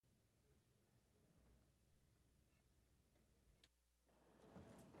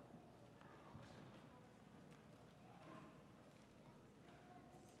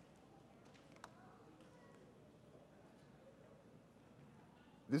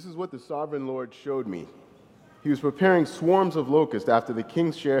This is what the sovereign Lord showed me. He was preparing swarms of locusts after the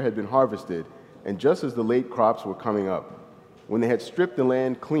king's share had been harvested, and just as the late crops were coming up. When they had stripped the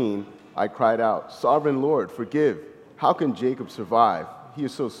land clean, I cried out, "Sovereign Lord, forgive. How can Jacob survive? He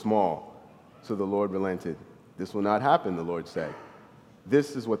is so small." So the Lord relented. "This will not happen," the Lord said.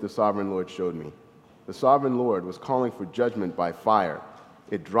 This is what the sovereign Lord showed me. The sovereign Lord was calling for judgment by fire.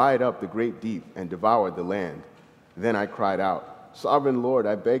 It dried up the great deep and devoured the land. Then I cried out, "Sovereign Lord,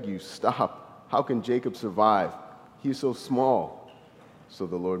 I beg you, stop. How can Jacob survive? He is so small." So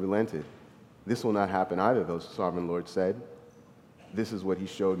the Lord relented. "This will not happen either," the sovereign Lord said. This is what he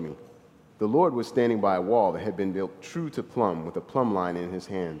showed me. The Lord was standing by a wall that had been built true to plumb, with a plumb line in his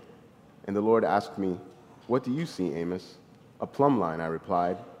hand. And the Lord asked me, "What do you see, Amos?" "A plumb line," I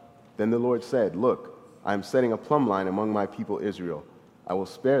replied. Then the Lord said, "Look, I am setting a plumb line among my people Israel. I will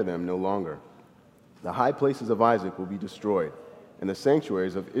spare them no longer. The high places of Isaac will be destroyed, and the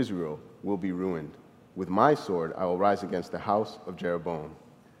sanctuaries of Israel will be ruined. With my sword I will rise against the house of Jeroboam."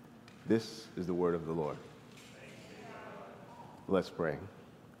 This is the word of the Lord. Let's pray.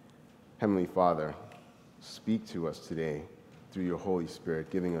 Heavenly Father, speak to us today through your Holy Spirit,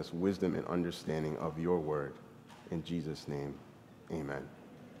 giving us wisdom and understanding of your word. In Jesus' name, amen.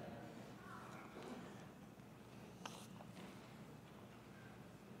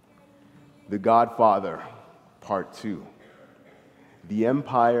 The Godfather, Part 2. The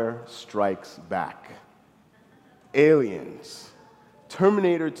Empire Strikes Back. Aliens.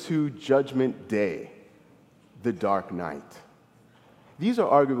 Terminator 2 Judgment Day. The Dark Knight. These are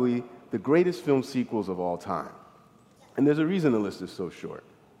arguably the greatest film sequels of all time. And there's a reason the list is so short.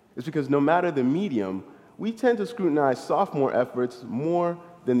 It's because no matter the medium, we tend to scrutinize sophomore efforts more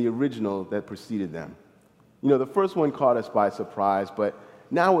than the original that preceded them. You know, the first one caught us by surprise, but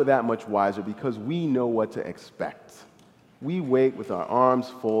now we're that much wiser because we know what to expect. We wait with our arms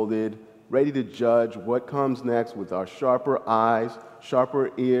folded, ready to judge what comes next with our sharper eyes,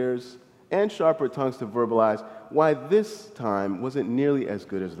 sharper ears, and sharper tongues to verbalize why this time wasn't nearly as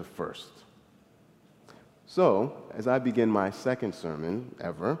good as the first. So, as I begin my second sermon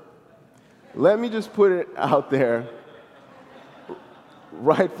ever, let me just put it out there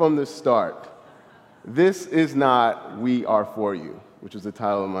right from the start. This is not "We Are For You," which is the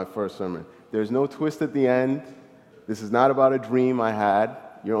title of my first sermon. There's no twist at the end. This is not about a dream I had.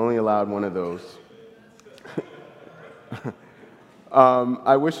 You're only allowed one of those.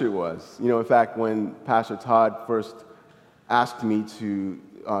 I wish it was. You know, in fact, when Pastor Todd first asked me to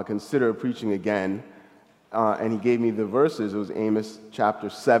consider preaching again, and he gave me the verses, it was Amos chapter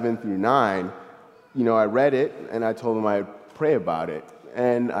 7 through 9. You know, I read it, and I told him I'd pray about it.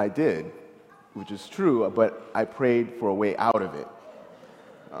 And I did, which is true, but I prayed for a way out of it.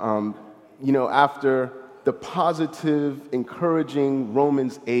 You know, after the positive, encouraging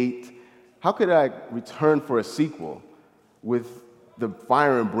Romans 8, how could I return for a sequel with the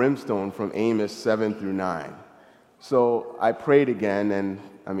fire and brimstone from Amos 7 through 9? So I prayed again, and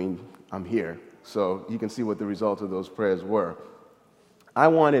I'm here. So you can see what the results of those prayers were. I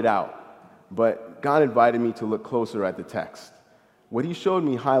wanted out, but God invited me to look closer at the text. What he showed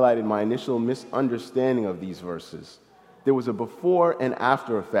me highlighted my initial misunderstanding of these verses. There was a before and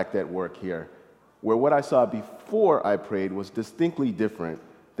after effect at work here, where what I saw before I prayed was distinctly different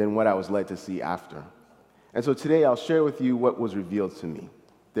than what I was led to see after. And so today I'll share with you what was revealed to me.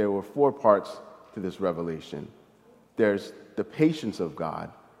 There were 4 parts to this revelation. There's the patience of God,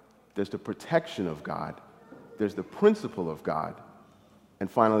 there's the protection of God, there's the principle of God,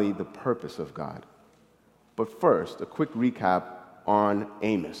 and finally the purpose of God. But first, a quick recap on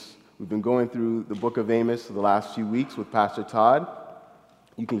Amos. We've been going through the book of Amos for the last few weeks with Pastor Todd.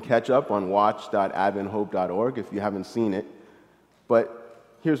 You can catch up on watch.adventhope.org if you haven't seen it. But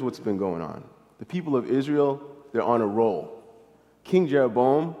here's what's been going on. The people of Israel, they're on a roll. King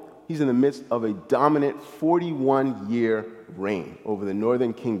Jeroboam, he's in the midst of a dominant 41-year reign over the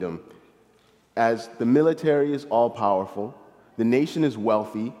northern kingdom, as the military is all-powerful, the nation is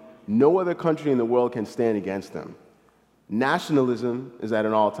wealthy, no other country in the world can stand against them. Nationalism is at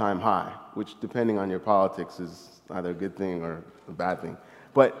an all-time high, which, depending on your politics, is either a good thing or a bad thing.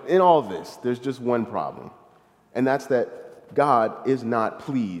 But in all this, there's just one problem, and that's that God is not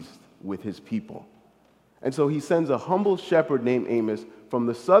pleased with his people. And so he sends a humble shepherd named Amos from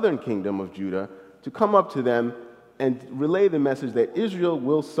the southern kingdom of Judah to come up to them and relay the message that Israel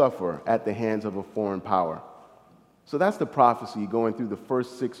will suffer at the hands of a foreign power. So that's the prophecy going through the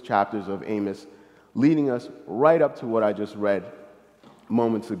first 6 chapters of Amos, leading us right up to what I just read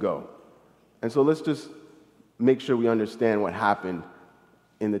moments ago. And so let's just make sure we understand what happened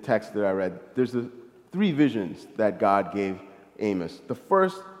in the text that I read. There's the 3 visions that God gave Amos. The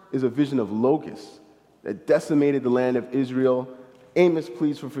first is a vision of locusts that decimated the land of Israel. Amos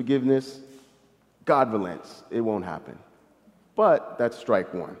pleads for forgiveness. God relents. It won't happen. But that's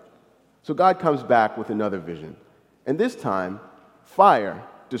strike one. So God comes back with another vision. And this time, fire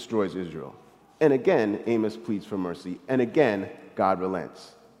destroys Israel. And again, Amos pleads for mercy. And again, God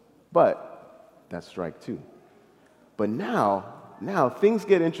relents. But that's strike two. But now things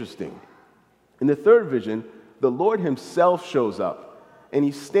get interesting. In the third vision, the Lord himself shows up, and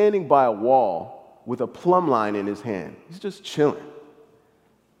he's standing by a wall with a plumb line in his hand. He's just chilling.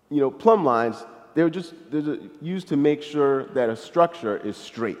 You know, plumb lines, they're used to make sure that a structure is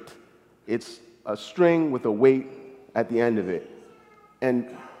straight. It's a string with a weight at the end of it.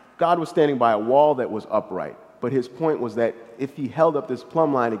 And God was standing by a wall that was upright. But his point was that if he held up this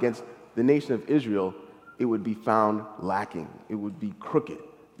plumb line against the nation of Israel, it would be found lacking. It would be crooked.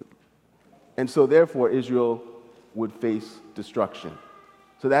 And so therefore, Israel would face destruction.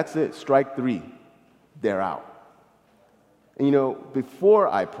 So that's it. Strike three. They're out. And you know, before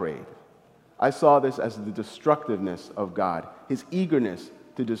I prayed, I saw this as the destructiveness of God, his eagerness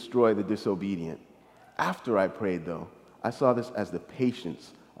to destroy the disobedient. After I prayed, though, I saw this as the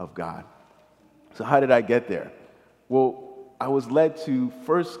patience of God. So how did I get there? Well, I was led to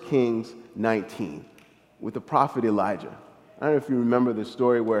 1 Kings 19 with the prophet Elijah. I don't know if you remember the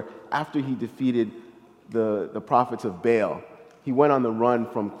story where after he defeated the prophets of Baal, he went on the run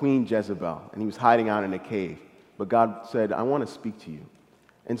from Queen Jezebel, and he was hiding out in a cave. But God said, I want to speak to you.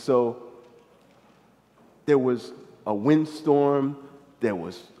 And so there was a windstorm, there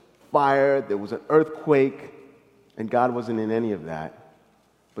was fire, there was an earthquake, and God wasn't in any of that.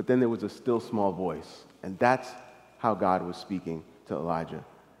 But then there was a still small voice, and that's how God was speaking to Elijah.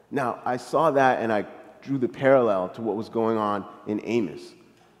 Now, I saw that, and I drew the parallel to what was going on in Amos.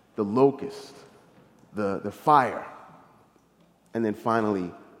 The locust, the fire, and then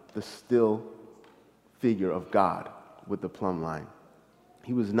finally, the still figure of God with the plumb line.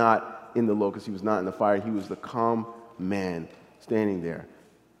 He was not in the locust, he was not in the fire, he was the calm man standing there,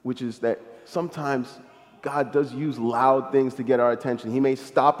 which is that sometimes God does use loud things to get our attention. He may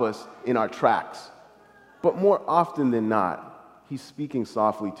stop us in our tracks, but more often than not, he's speaking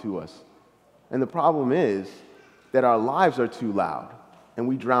softly to us. And the problem is that our lives are too loud, and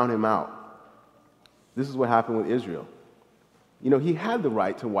we drown him out. This is what happened with Israel. You know, he had the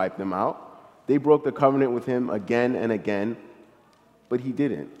right to wipe them out. They broke the covenant with him again and again, but he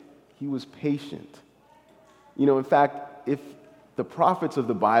didn't. He was patient. You know, in fact, if the prophets of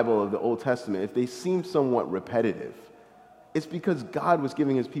the Bible, of the Old Testament, if they seem somewhat repetitive, it's because God was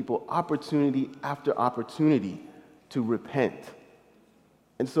giving his people opportunity after opportunity to repent.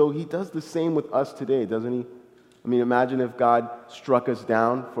 And so he does the same with us today, doesn't he? I mean, imagine if God struck us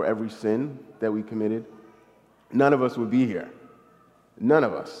down for every sin that we committed. None of us would be here. None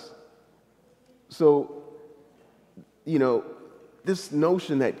of us. So, you know, this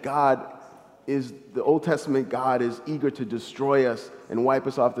notion that the Old Testament God is eager to destroy us and wipe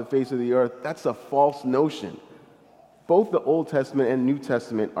us off the face of the earth, that's a false notion. Both the Old Testament and New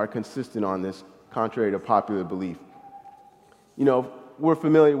Testament are consistent on this, contrary to popular belief. You know, we're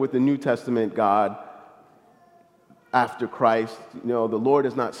familiar with the New Testament God after Christ. You know, the Lord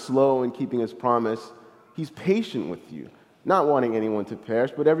is not slow in keeping his promise. He's patient with you, not wanting anyone to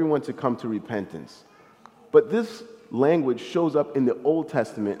perish, but everyone to come to repentance. But this language shows up in the Old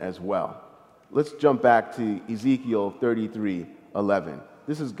Testament as well. Let's jump back to Ezekiel 33:11.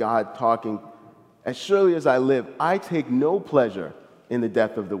 This is God talking. As surely as I live, I take no pleasure in the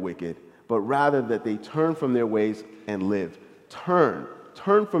death of the wicked, but rather that they turn from their ways and live. Turn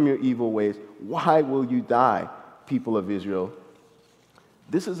from your evil ways. Why will you die, people of Israel?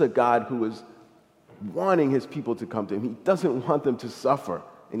 This is a God who is wanting his people to come to him. He doesn't want them to suffer,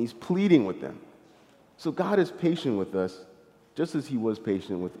 and he's pleading with them. So God is patient with us, just as he was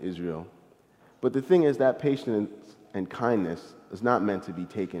patient with Israel. But the thing is that patience and kindness is not meant to be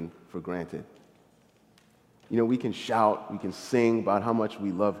taken for granted. You know, we can shout, we can sing about how much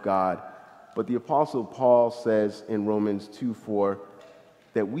we love God, but the Apostle Paul says in Romans 2:4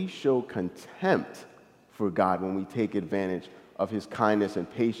 that we show contempt for God when we take advantage of his kindness and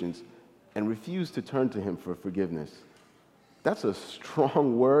patience and refuse to turn to him for forgiveness. That's a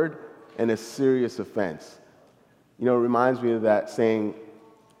strong word and a serious offense. You know, it reminds me of that saying,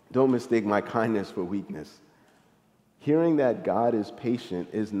 don't mistake my kindness for weakness. Hearing that God is patient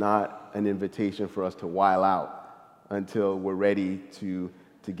is not an invitation for us to while out until we're ready to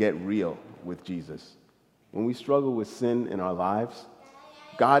get real with Jesus. When we struggle with sin in our lives,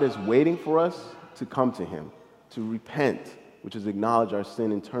 God is waiting for us to come to him, to repent, which is acknowledge our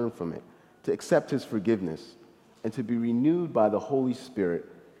sin and turn from it, to accept his forgiveness. and to be renewed by the Holy Spirit,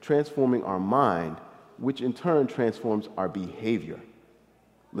 transforming our mind, which in turn transforms our behavior.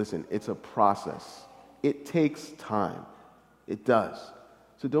 Listen, it's a process. It takes time. It does.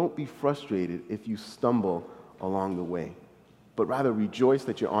 So don't be frustrated if you stumble along the way, but rather rejoice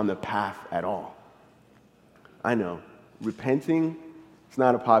that you're on the path at all. I know, repenting, it's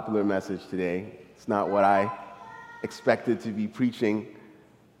not a popular message today. It's not what I expected to be preaching,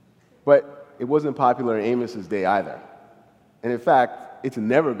 but it wasn't popular in Amos's day either. And in fact, it's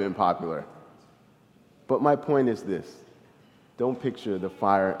never been popular. But my point is this: don't picture the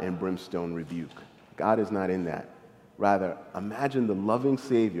fire and brimstone rebuke. God is not in that. Rather, imagine the loving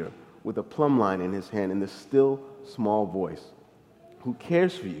Savior with a plumb line in his hand and the still, small voice who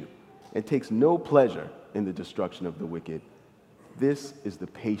cares for you and takes no pleasure in the destruction of the wicked. This is the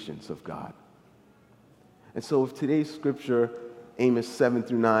patience of God. And so if today's scripture, Amos 7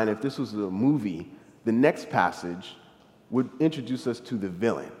 through 9, if this was a movie, the next passage would introduce us to the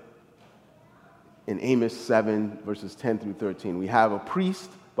villain. In Amos 7, verses 10 through 13, we have a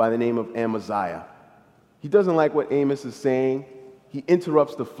priest by the name of Amaziah. He doesn't like what Amos is saying. He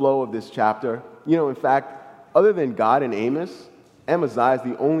interrupts the flow of this chapter. In fact, other than God and Amos, Amaziah is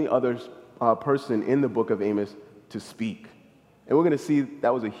the only other person in the book of Amos to speak. And we're going to see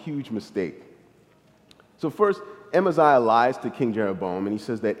that was a huge mistake. So first, Amaziah lies to King Jeroboam, and he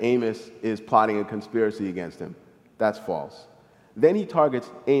says that Amos is plotting a conspiracy against him. That's false. Then he targets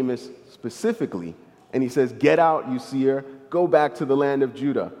Amos specifically, and he says, "Get out, you seer, go back to the land of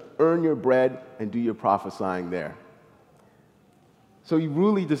Judah, earn your bread, and do your prophesying there." So he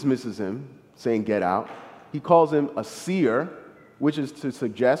rudely dismisses him, saying, "Get out." He calls him a seer, which is to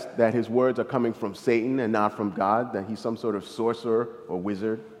suggest that his words are coming from Satan and not from God, that he's some sort of sorcerer or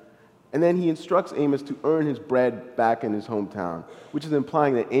wizard. And then he instructs Amos to earn his bread back in his hometown, which is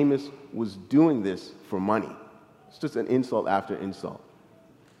implying that Amos was doing this for money. It's just an insult after insult.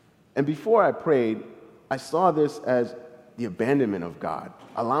 And before I prayed, I saw this as the abandonment of God,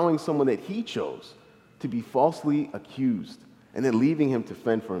 allowing someone that he chose to be falsely accused and then leaving him to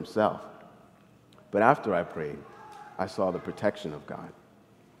fend for himself. But after I prayed, I saw the protection of God.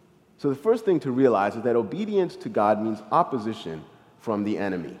 So the first thing to realize is that obedience to God means opposition from the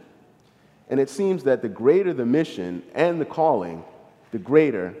enemy. And it seems that the greater the mission and the calling, the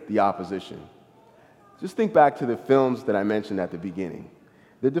greater the opposition. Just think back to the films that I mentioned at the beginning.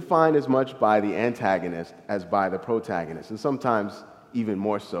 They're defined as much by the antagonist as by the protagonist, and sometimes even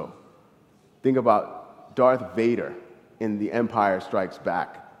more so. Think about Darth Vader in The Empire Strikes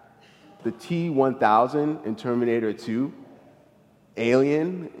Back, the T-1000 in Terminator 2,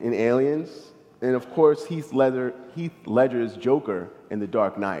 Alien in Aliens, and of course Heath Ledger's Joker in The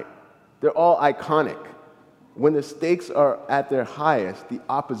Dark Knight. They're all iconic. When the stakes are at their highest, the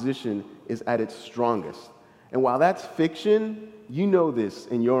opposition is at its strongest. And while that's fiction, you know this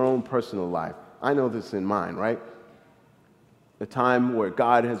in your own personal life. I know this in mine, right? A time where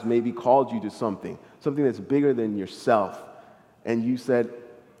God has maybe called you to something that's bigger than yourself, and you said,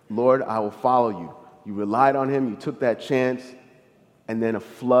 "Lord, I will follow you." You relied on him, you took that chance, and then a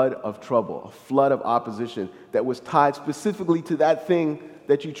flood of trouble, a flood of opposition that was tied specifically to that thing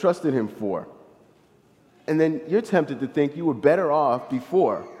that you trusted him for. And then you're tempted to think you were better off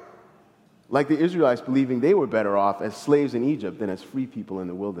before, like the Israelites believing they were better off as slaves in Egypt than as free people in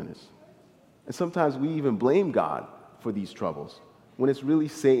the wilderness. And sometimes we even blame God for these troubles, when it's really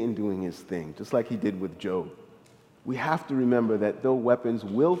Satan doing his thing, just like he did with Job. We have to remember that though weapons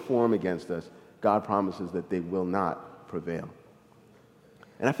will form against us, God promises that they will not prevail.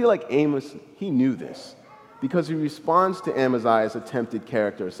 And I feel like Amos, he knew this, because he responds to Amaziah's attempted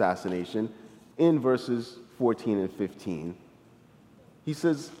character assassination in verses 14 and 15. He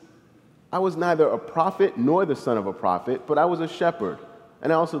says, "I was neither a prophet nor the son of a prophet, but I was a shepherd,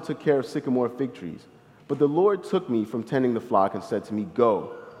 and I also took care of sycamore fig trees. But the Lord took me from tending the flock and said to me,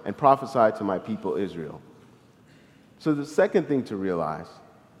 'Go and prophesy to my people Israel.'" So the second thing to realize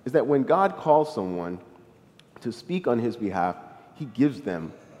is that when God calls someone to speak on his behalf, he gives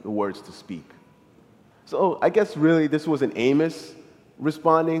them the words to speak. So I guess really this wasn't Amos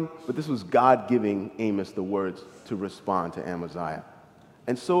responding, but this was God giving Amos the words to respond to Amaziah.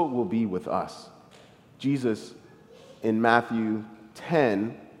 And so it will be with us. Jesus, in Matthew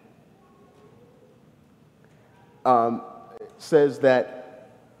 10, says that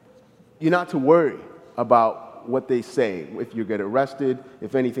you're not to worry about what they say. If you get arrested,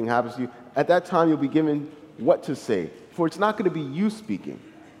 if anything happens to you, at that time you'll be given what to say. For it's not going to be you speaking,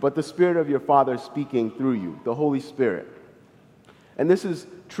 but the Spirit of your Father speaking through you, the Holy Spirit. And this is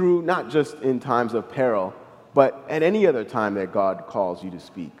true not just in times of peril, but at any other time that God calls you to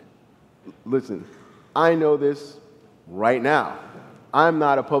speak. Listen, I know this right now. I'm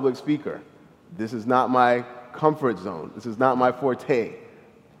not a public speaker. This is not my comfort zone. This is not my forte.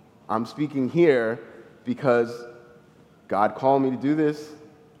 I'm speaking here because God called me to do this.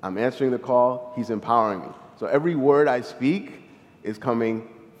 I'm answering the call. He's empowering me. So every word I speak is coming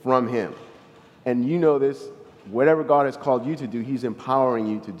from Him. And you know this, whatever God has called you to do, He's empowering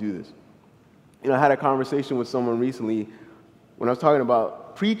you to do this. I had a conversation with someone recently when I was talking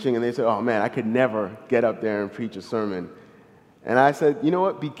about preaching, and they said, oh man, I could never get up there and preach a sermon. And I said, you know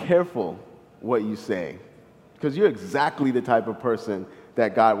what, be careful what you say, because you're exactly the type of person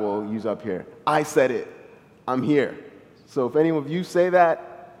that God will use up here. I said it. I'm here. So if any of you say that,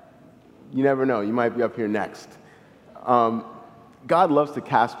 you never know. You might be up here next. God loves to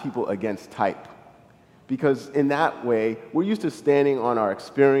cast people against type, because in that way, we're used to standing on our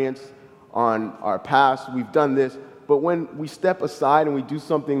experience, on our past. We've done this. But when we step aside and we do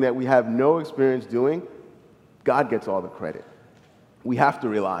something that we have no experience doing, God gets all the credit. We have to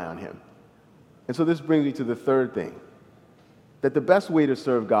rely on Him. And so this brings me to the third thing, that the best way to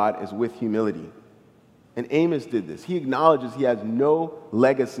serve God is with humility. And Amos did this. He acknowledges he has no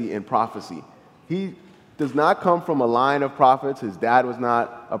legacy in prophecy. He does not come from a line of prophets. His dad was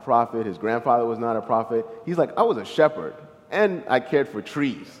not a prophet. His grandfather was not a prophet. He's like, I was a shepherd, and I cared for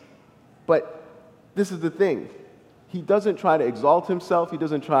trees. But this is the thing. He doesn't try to exalt himself. He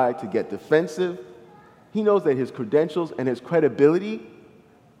doesn't try to get defensive. He knows that his credentials and his credibility,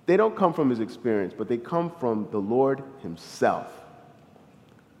 they don't come from his experience, but they come from the Lord Himself.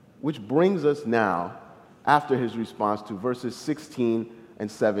 Which brings us now, after his response, to verses 16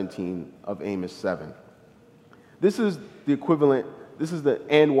 and 17 of Amos 7. This is the equivalent, this is the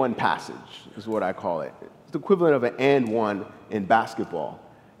and one passage, is what I call it. It's the equivalent of an and one in basketball.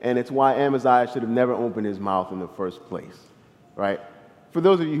 And it's why Amaziah should have never opened his mouth in the first place, right? For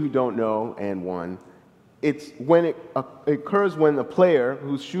those of you who don't know and one, it's when it occurs when the player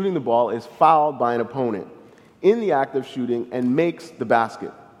who's shooting the ball is fouled by an opponent in the act of shooting and makes the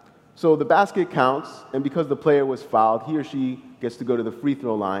basket. So the basket counts, and because the player was fouled, he or she gets to go to the free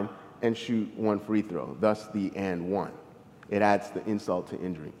throw line and shoot one free throw, thus the and one. It adds the insult to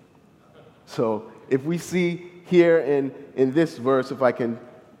injury. So if we see here in this verse, if I can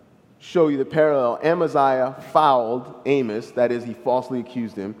show you the parallel, Amaziah fouled Amos, that is, he falsely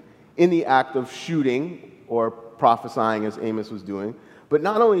accused him, in the act of shooting or prophesying as Amos was doing. But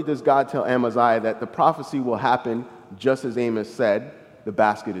not only does God tell Amaziah that the prophecy will happen just as Amos said, the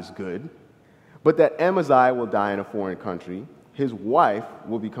basket is good, but that Amaziah will die in a foreign country, his wife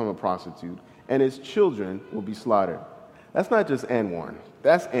will become a prostitute, and his children will be slaughtered. That's not just and one.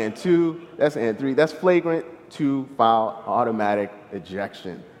 That's and two, that's and three. That's flagrant 2 foul automatic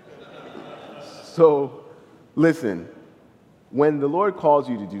ejection. So, listen, when the Lord calls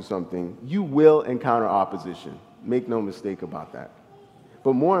you to do something, you will encounter opposition. Make no mistake about that.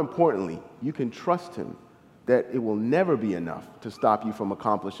 But more importantly, you can trust Him that it will never be enough to stop you from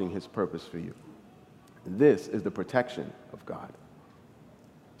accomplishing His purpose for you. This is the protection of God.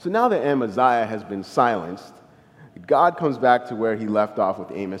 So now that Amaziah has been silenced, God comes back to where He left off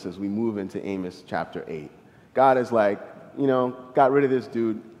with Amos as we move into Amos chapter 8. God is like, got rid of this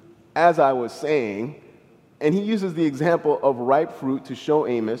dude. As I was saying, and He uses the example of ripe fruit to show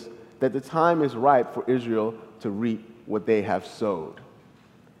Amos that the time is ripe for Israel to reap what they have sowed.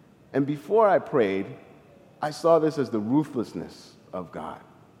 And before I prayed, I saw this as the ruthlessness of God.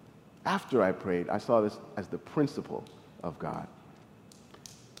 After I prayed, I saw this as the principle of God.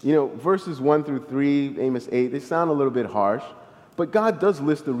 Verses 1 through 3, Amos 8, they sound a little bit harsh, but God does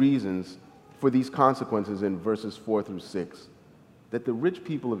list the reasons for these consequences in verses 4 through 6. That the rich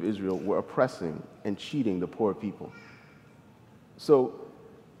people of Israel were oppressing and cheating the poor people. So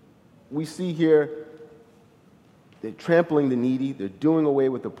we see here they're trampling the needy, they're doing away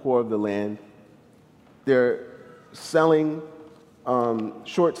with the poor of the land, they're selling,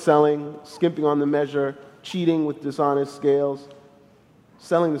 short selling, skimping on the measure, cheating with dishonest scales,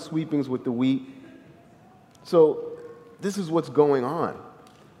 selling the sweepings with the wheat. So this is what's going on.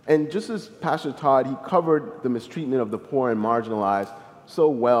 And just as Pastor Todd, he covered the mistreatment of the poor and marginalized so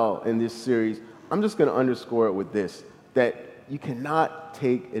well in this series, I'm just going to underscore it with this, that you cannot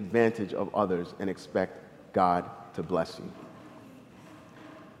take advantage of others and expect God to bless you.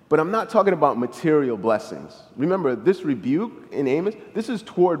 But I'm not talking about material blessings. Remember, this rebuke in Amos, this is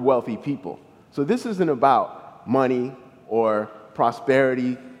toward wealthy people. So this isn't about money or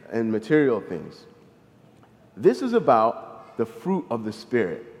prosperity and material things. This is about the fruit of the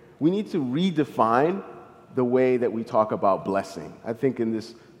Spirit. We need to redefine the way that we talk about blessing. I think in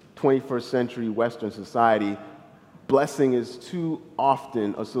this 21st century Western society, blessing is too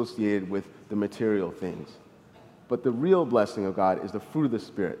often associated with the material things. But the real blessing of God is the fruit of the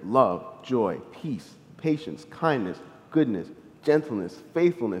Spirit: love, joy, peace, patience, kindness, goodness, gentleness,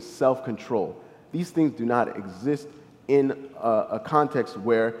 faithfulness, self-control. These things do not exist in a context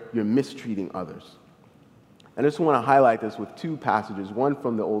where you're mistreating others. And I just want to highlight this with two passages, one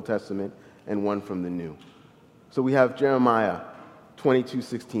from the Old Testament and one from the New. So we have Jeremiah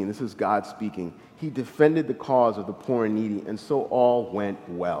 22:16. This is God speaking. He defended the cause of the poor and needy, and so all went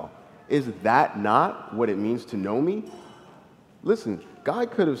well. Is that not what it means to know me? Listen,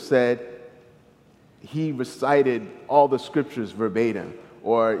 God could have said he recited all the scriptures verbatim,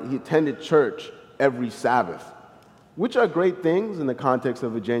 or he attended church every Sabbath, which are great things in the context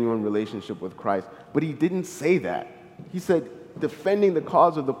of a genuine relationship with Christ. But he didn't say that. He said, defending the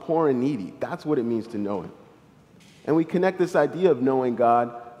cause of the poor and needy. That's what it means to know him. And we connect this idea of knowing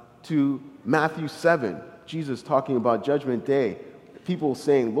God to Matthew 7, Jesus talking about Judgment Day. People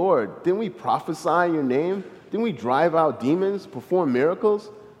saying, Lord, didn't we prophesy in your name? Didn't we drive out demons, perform miracles?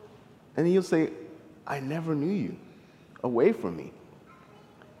 And he'll say, I never knew you. Away from me.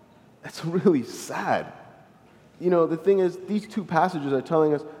 That's really sad. You know, the thing is, these two passages are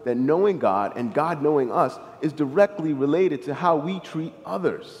telling us that knowing God and God knowing us is directly related to how we treat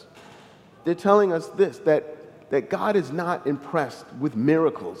others. They're telling us this, that God is not impressed with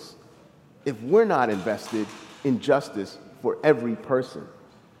miracles if we're not invested in justice for every person.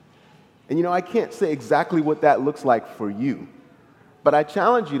 And you know, I can't say exactly what that looks like for you, but I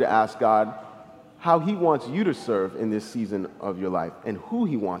challenge you to ask God how he wants you to serve in this season of your life and who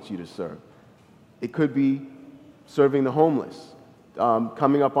he wants you to serve. It could be serving the homeless.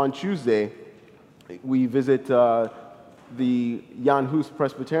 Coming up on Tuesday, we visit the Jan Hus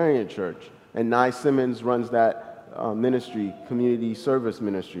Presbyterian Church, and Nye Simmons runs that ministry, community service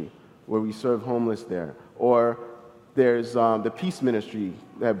ministry, where we serve homeless there. Or there's the Peace Ministry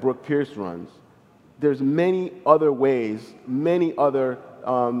that Brooke Pierce runs. There's many other ways, many other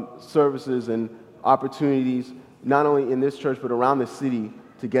services and opportunities, not only in this church, but around the city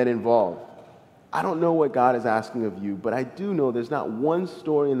to get involved. I don't know what God is asking of you, but I do know there's not one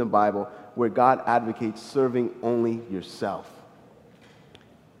story in the Bible where God advocates serving only yourself.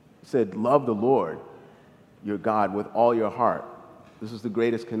 He said, love the Lord, your God, with all your heart. This is the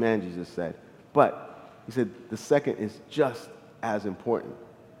greatest command, Jesus said. But he said the second is just as important,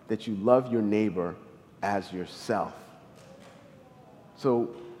 that you love your neighbor as yourself.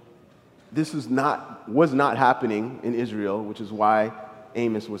 So this was not happening in Israel, which is why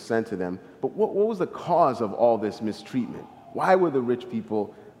Amos was sent to them. But what was the cause of all this mistreatment? Why were the rich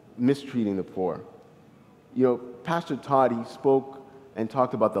people mistreating the poor? You know, Pastor Todd, he spoke and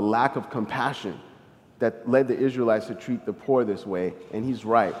talked about the lack of compassion that led the Israelites to treat the poor this way, and he's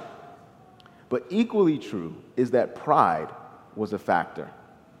right. But equally true is that pride was a factor.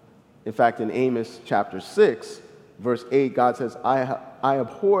 In fact, in Amos chapter 6, verse 8, God says, I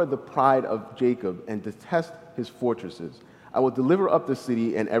abhor the pride of Jacob and detest his fortresses. I will deliver up the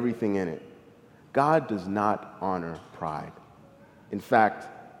city and everything in it. God does not honor pride. In fact,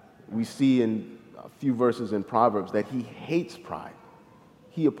 we see in a few verses in Proverbs that he hates pride.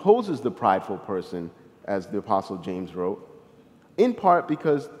 He opposes the prideful person, as the Apostle James wrote, in part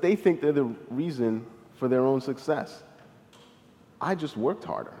because they think they're the reason for their own success. I just worked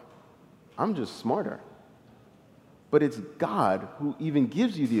harder. I'm just smarter. But it's God who even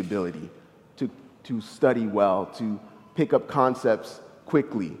gives you the ability to study well, to pick up concepts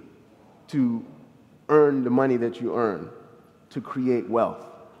quickly, to earn the money that you earn, to create wealth.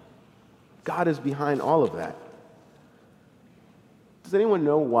 God is behind all of that. Does anyone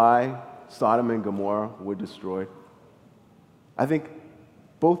know why Sodom and Gomorrah were destroyed? I think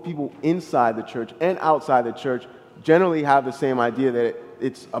both people inside the church and outside the church generally have the same idea that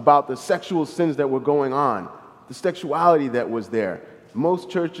it's about the sexual sins that were going on, the sexuality that was there. Most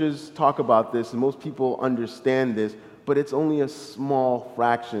churches talk about this, and most people understand this, but it's only a small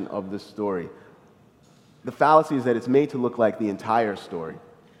fraction of the story. The fallacy is that it's made to look like the entire story.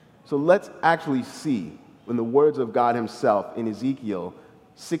 So let's actually see in the words of God himself in Ezekiel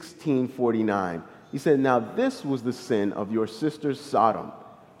 16:49. He said, now this was the sin of your sister Sodom.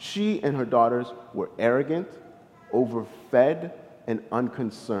 She and her daughters were arrogant, overfed, and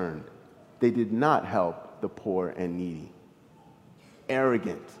unconcerned. They did not help the poor and needy.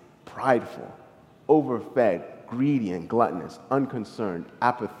 Arrogant, prideful, overfed, greedy and gluttonous, unconcerned,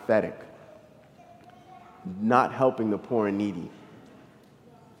 apathetic, not helping the poor and needy.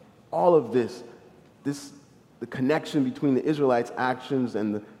 All of this, the connection between the Israelites' actions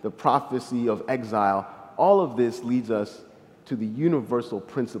and the prophecy of exile, all of this leads us to the universal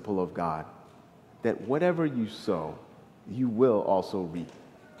principle of God, that whatever you sow, you will also reap.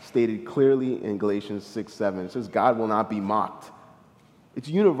 stated clearly in Galatians 6:7. It says, God will not be mocked. It's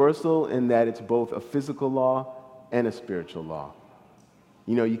universal in that it's both a physical law and a spiritual law.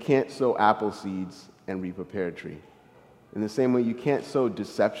 You know, you can't sow apple seeds and reap a pear tree. In the same way, you can't sow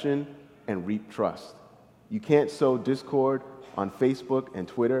deception and reap trust. You can't sow discord on Facebook and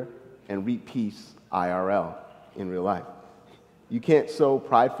Twitter and reap peace IRL, in real life. You can't sow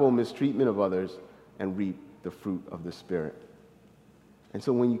prideful mistreatment of others and reap the fruit of the Spirit. And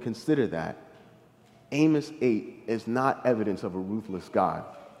so when you consider that, Amos 8 is not evidence of a ruthless God.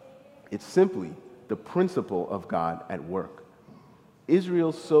 It's simply the principle of God at work.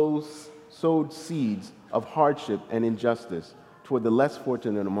 Israel sowed seeds of hardship and injustice toward the less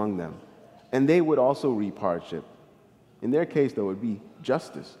fortunate among them, and they would also reap hardship. In their case, though, it would be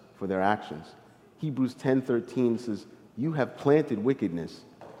justice for their actions. Hebrews 10:13 says, you have planted wickedness,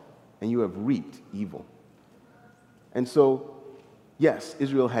 and you have reaped evil. And so, yes,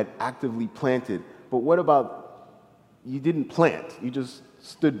 Israel had actively planted, but what about you didn't plant? You just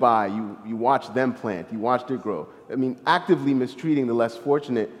stood by, you watched them plant, you watched it grow. I mean, actively mistreating the less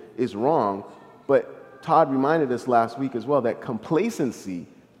fortunate is wrong, but Todd reminded us last week as well that complacency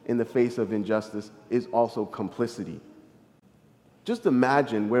in the face of injustice is also complicity. Just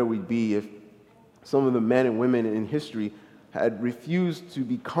imagine where we'd be if some of the men and women in history had refused to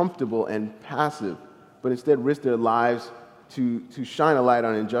be comfortable and passive, but instead risked their lives to shine a light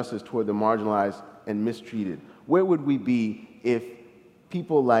on injustice toward the marginalized and mistreated. Where would we be if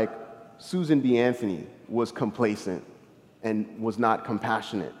people like Susan B. Anthony was complacent and was not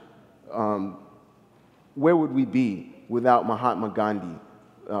compassionate? Where would we be without Mahatma Gandhi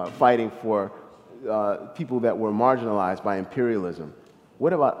fighting for people that were marginalized by imperialism?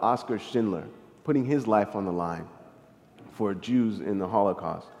 What about Oskar Schindler putting his life on the line for Jews in the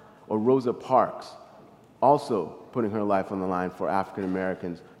Holocaust? Or Rosa Parks also putting her life on the line for African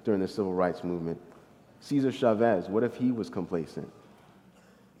Americans during the Civil Rights Movement? Cesar Chavez, what if he was complacent?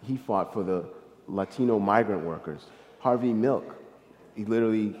 He fought for the Latino migrant workers. Harvey Milk, he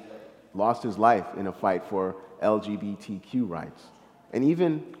literally lost his life in a fight for LGBTQ rights. And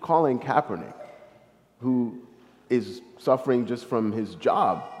even Colin Kaepernick, who is suffering just from his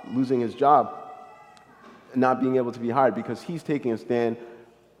job, losing his job, not being able to be hired because he's taking a stand,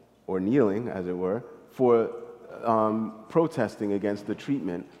 or kneeling, as it were, for protesting against the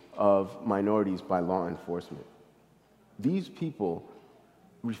treatment of minorities by law enforcement. These people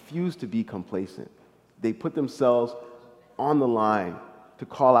refuse to be complacent. They put themselves on the line to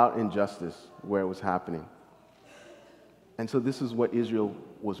call out injustice where it was happening. And so this is what Israel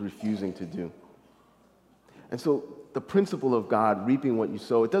was refusing to do. And so the principle of God reaping what you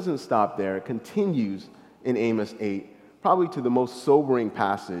sow, it doesn't stop there. It continues in Amos 8, probably to the most sobering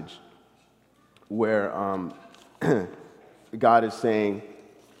passage where God is saying,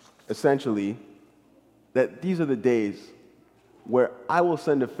 essentially, that these are the days where I will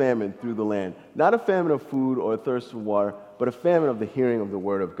send a famine through the land. Not a famine of food or a thirst for water, but a famine of the hearing of the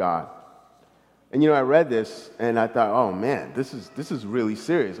word of God. And I read this and I thought, oh man, this is really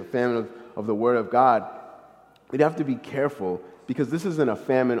serious, a famine of the word of God. We'd have to be careful because this isn't a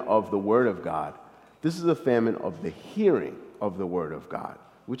famine of the word of God. This is a famine of the hearing of the word of God,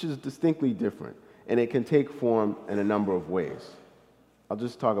 which is distinctly different. And it can take form in a number of ways. I'll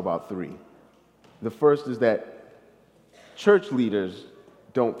just talk about three. The first is that church leaders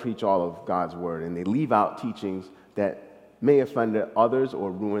don't preach all of God's word, and they leave out teachings that may offend others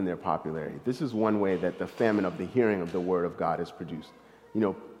or ruin their popularity. This is one way that the famine of the hearing of the word of God is produced.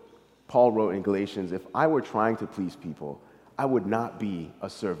 Paul wrote in Galatians, if I were trying to please people, I would not be a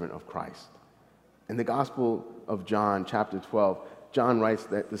servant of Christ. In the Gospel of John, chapter 12, John writes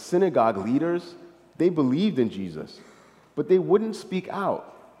that the synagogue leaders, they believed in Jesus, but they wouldn't speak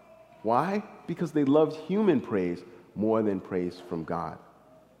out. Why? Because they loved human praise more than praise from God.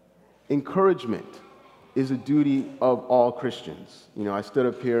 Encouragement is a duty of all Christians. I stood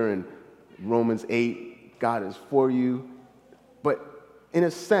up here in Romans 8, God is for you. But in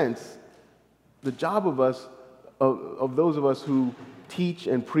a sense, the job of us, of those of us who teach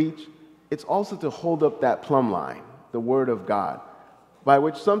and preach, it's also to hold up that plumb line, the word of God, by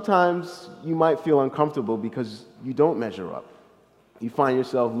which sometimes you might feel uncomfortable because you don't measure up. You find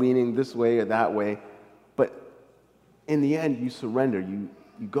yourself leaning this way or that way, but in the end, you surrender, you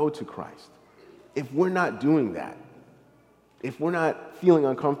go to Christ. If we're not doing that, if we're not feeling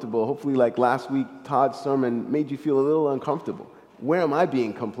uncomfortable, hopefully like last week, Todd's sermon made you feel a little uncomfortable. Where am I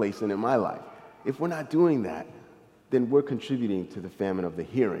being complacent in my life? If we're not doing that, then we're contributing to the famine of the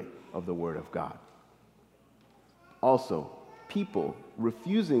hearing of the word of God. Also, people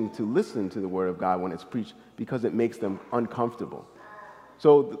refusing to listen to the word of God when it's preached because it makes them uncomfortable.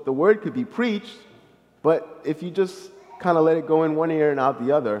 So the word could be preached, but if you just kind of let it go in one ear and out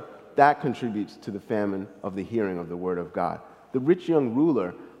the other, that contributes to the famine of the hearing of the word of God. The rich young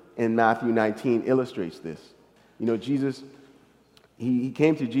ruler in Matthew 19 illustrates this. You know, Jesus, he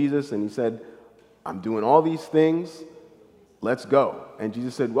came to Jesus and he said, I'm doing all these things, let's go. And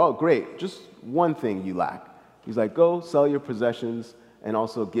Jesus said, well, great, just one thing you lack. He's like, go sell your possessions and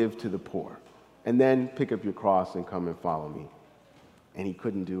also give to the poor. And then pick up your cross and come and follow me. And he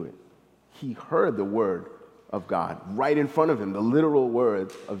couldn't do it. He heard the word of God right in front of him, the literal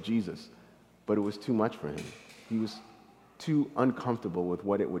words of Jesus. But it was too much for him. He was too uncomfortable with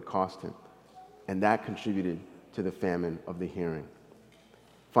what it would cost him. And that contributed to the famine of the hearing.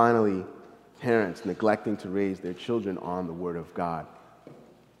 Finally, parents neglecting to raise their children on the word of God.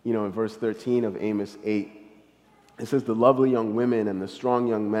 You know, in verse 13 of Amos 8, it says, the lovely young women and the strong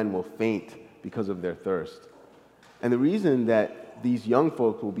young men will faint because of their thirst. And the reason that these young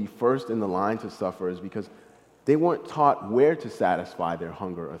folk will be first in the line to suffer is because they weren't taught where to satisfy their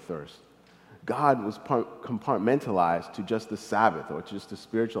hunger or thirst. God was compartmentalized to just the Sabbath or just the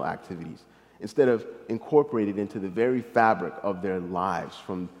spiritual activities, instead of incorporated into the very fabric of their lives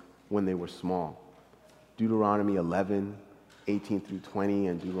from when they were small. Deuteronomy 11, 18 through 20,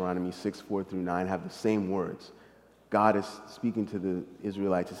 and Deuteronomy 6, 4 through 9 have the same words. God is speaking to the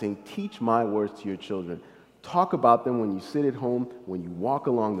Israelites, saying, teach my words to your children. Talk about them when you sit at home, when you walk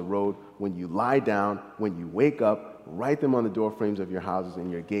along the road, when you lie down, when you wake up. Write them on the door frames of your houses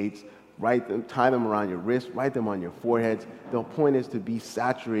and your gates. Write them, tie them around your wrists, write them on your foreheads. The point is to be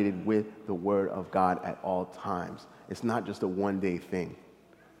saturated with the word of God at all times. It's not just a one-day thing.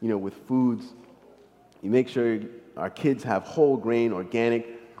 You know, with foods, you make sure our kids have whole grain,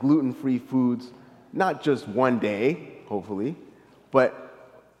 organic, gluten-free foods, not just one day, hopefully,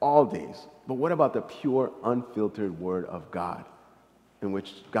 but all days. But what about the pure, unfiltered word of God, in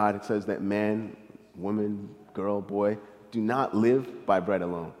which God says that man, woman, girl, boy, do not live by bread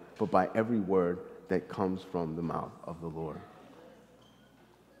alone, but by every word that comes from the mouth of the Lord.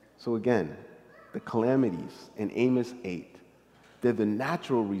 So again, the calamities in Amos 8, they're the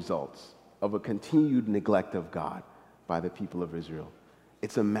natural results of a continued neglect of God by the people of Israel.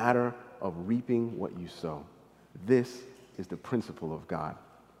 It's a matter of reaping what you sow. This is the principle of God.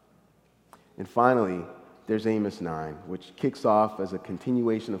 And finally, there's Amos 9, which kicks off as a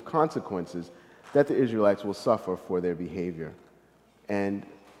continuation of consequences that the Israelites will suffer for their behavior. And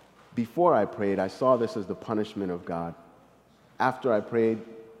before I prayed, I saw this as the punishment of God. After I prayed,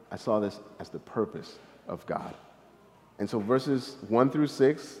 I saw this as the purpose of God. And so verses 1 through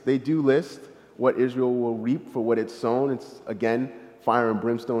 6, they do list what Israel will reap for what it's sown. It's, again, fire and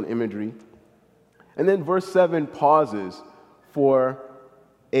brimstone imagery. And then verse 7 pauses for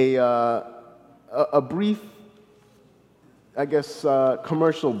a brief, I guess,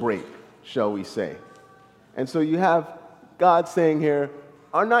 commercial break, shall we say. And so you have God saying here,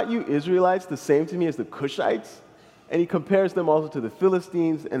 are not you Israelites the same to me as the Cushites? And he compares them also to the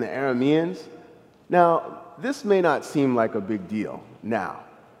Philistines and the Arameans. Now, this may not seem like a big deal now,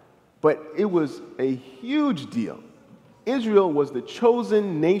 but it was a huge deal. Israel was the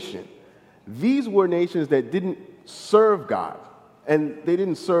chosen nation. These were nations that didn't serve God, and they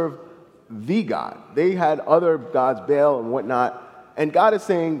didn't serve the God. They had other gods, Baal and whatnot, and God is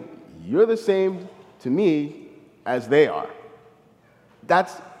saying, you're the same to me as they are.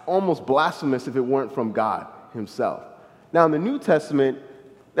 That's almost blasphemous if it weren't from God himself. Now, in the New Testament,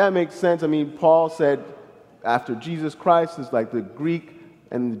 that makes sense. I mean, Paul said after Jesus Christ, it's like the Greek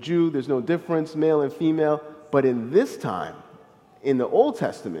and the Jew, there's no difference, male and female. But in this time, in the Old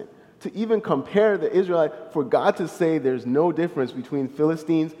Testament, to even compare the Israelites, for God to say there's no difference between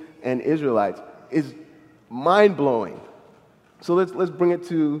Philistines and Israelites is mind-blowing. So let's bring it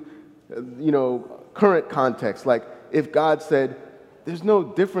to, current context. Like if God said, there's no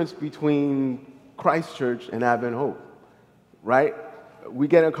difference between Christ Church and Advent Hope, right? We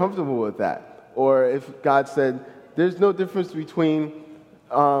get uncomfortable with that. Or if God said, there's no difference between,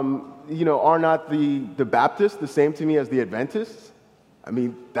 are not the Baptists the same to me as the Adventists? I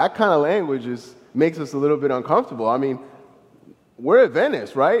mean, that kind of language makes us a little bit uncomfortable. I mean, we're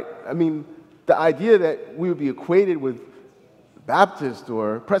Adventists, right? I mean, the idea that we would be equated with Baptists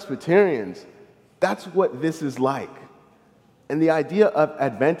or Presbyterians, that's what this is like. And the idea of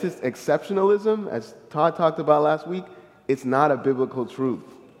Adventist exceptionalism, as Todd talked about last week, it's not a biblical truth,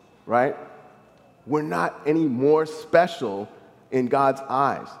 right? We're not any more special in God's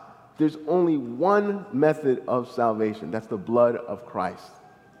eyes. There's only one method of salvation. That's the blood of Christ.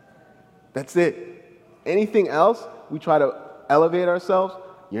 That's it. Anything else, we try to elevate ourselves.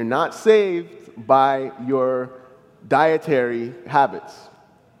 You're not saved by your dietary habits.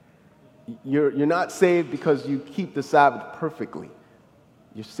 You're not saved because you keep the Sabbath perfectly.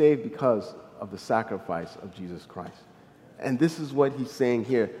 You're saved because of the sacrifice of Jesus Christ. And this is what he's saying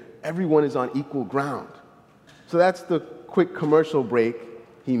here. Everyone is on equal ground. So that's the quick commercial break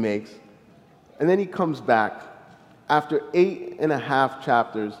he makes. And then he comes back after 8.5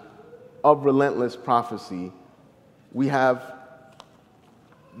 chapters of relentless prophecy. We have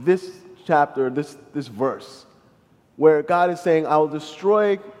this chapter, this verse, where God is saying, I will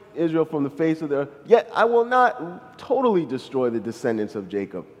destroy Israel from the face of the earth, yet I will not totally destroy the descendants of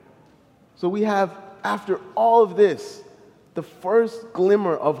Jacob. So we have, after all of this, the first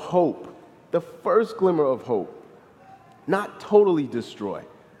glimmer of hope. The first glimmer of hope. Not totally destroy.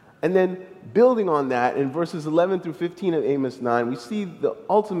 And then building on that, in verses 11 through 15 of Amos 9, we see the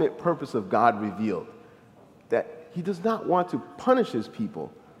ultimate purpose of God revealed. That he does not want to punish his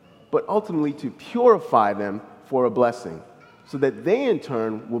people, but ultimately to purify them for a blessing, so that they in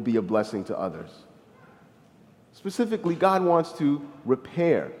turn will be a blessing to others. Specifically, God wants to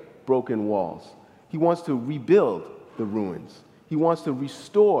repair broken walls. He wants to rebuild the ruins. He wants to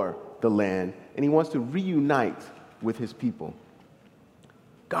restore the land, and he wants to reunite with his people.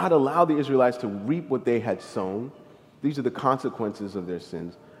 God allowed the Israelites to reap what they had sown. These are the consequences of their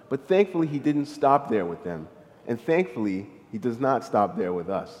sins. But thankfully, he didn't stop there with them. And thankfully, he does not stop there with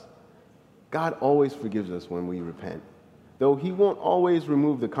us. God always forgives us when we repent, though he won't always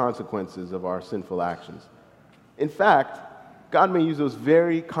remove the consequences of our sinful actions. In fact, God may use those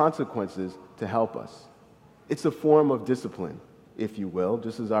very consequences to help us. It's a form of discipline, if you will,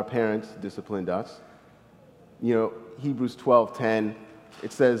 just as our parents disciplined us. Hebrews 12:10,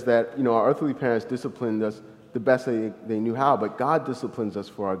 it says that, our earthly parents disciplined us the best they knew how, but God disciplines us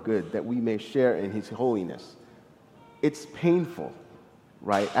for our good, that we may share in his holiness. It's painful,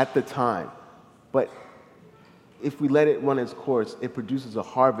 right, at the time, but if we let it run its course, it produces a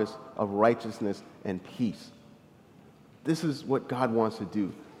harvest of righteousness and peace. This is what God wants to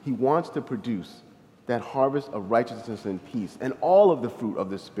do. He wants to produce that harvest of righteousness and peace and all of the fruit of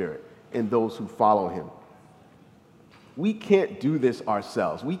the Spirit in those who follow him. We can't do this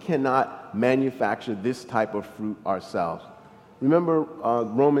ourselves. We cannot manufacture this type of fruit ourselves. Remember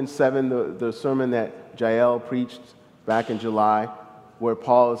Romans 7, the sermon that Jael preached back in July, where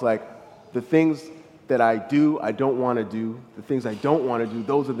Paul is like, the things that I do, I don't want to do. The things I don't want to do,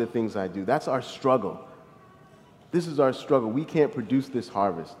 those are the things I do. That's our struggle. This is our struggle. We can't produce this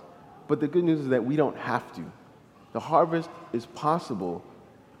harvest. But the good news is that we don't have to. The harvest is possible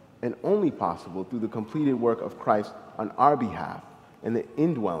and only possible through the completed work of Christ on our behalf and the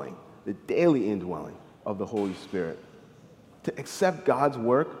indwelling, the daily indwelling of the Holy Spirit. To accept God's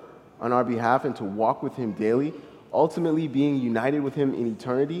work on our behalf and to walk with him daily, ultimately being united with him in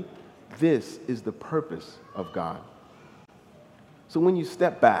eternity, this is the purpose of God. So when you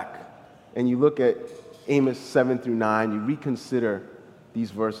step back and you look at Amos 7 through 9, you reconsider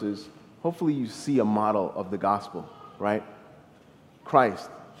these verses, hopefully you see a model of the gospel, right? Christ,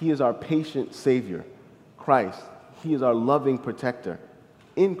 he is our patient Savior. Christ, he is our loving protector.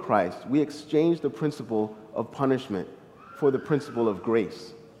 In Christ, we exchange the principle of punishment for the principle of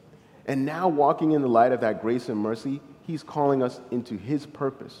grace. And now, walking in the light of that grace and mercy, he's calling us into his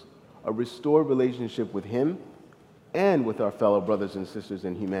purpose, a restored relationship with him and with our fellow brothers and sisters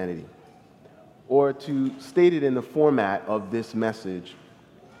in humanity. Or to state it in the format of this message,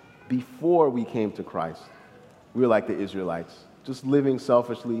 before we came to Christ, we were like the Israelites, just living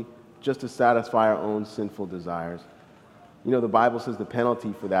selfishly, just to satisfy our own sinful desires. The Bible says the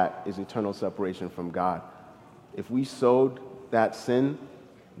penalty for that is eternal separation from God. If we sowed that sin,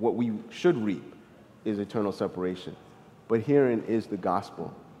 what we should reap is eternal separation. But herein is the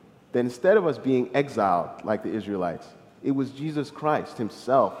gospel, that instead of us being exiled like the Israelites, it was Jesus Christ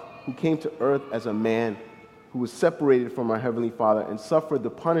himself who came to earth as a man who was separated from our Heavenly Father and suffered the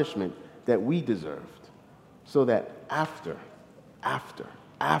punishment that we deserved, so that after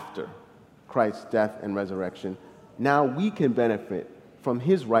Christ's death and resurrection, now we can benefit from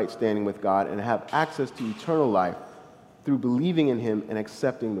his right standing with God and have access to eternal life through believing in him and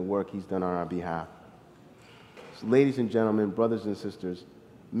accepting the work he's done on our behalf. So, ladies and gentlemen, brothers and sisters,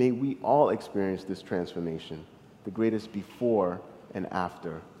 may we all experience this transformation, the greatest before and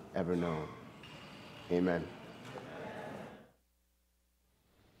after ever known. Amen.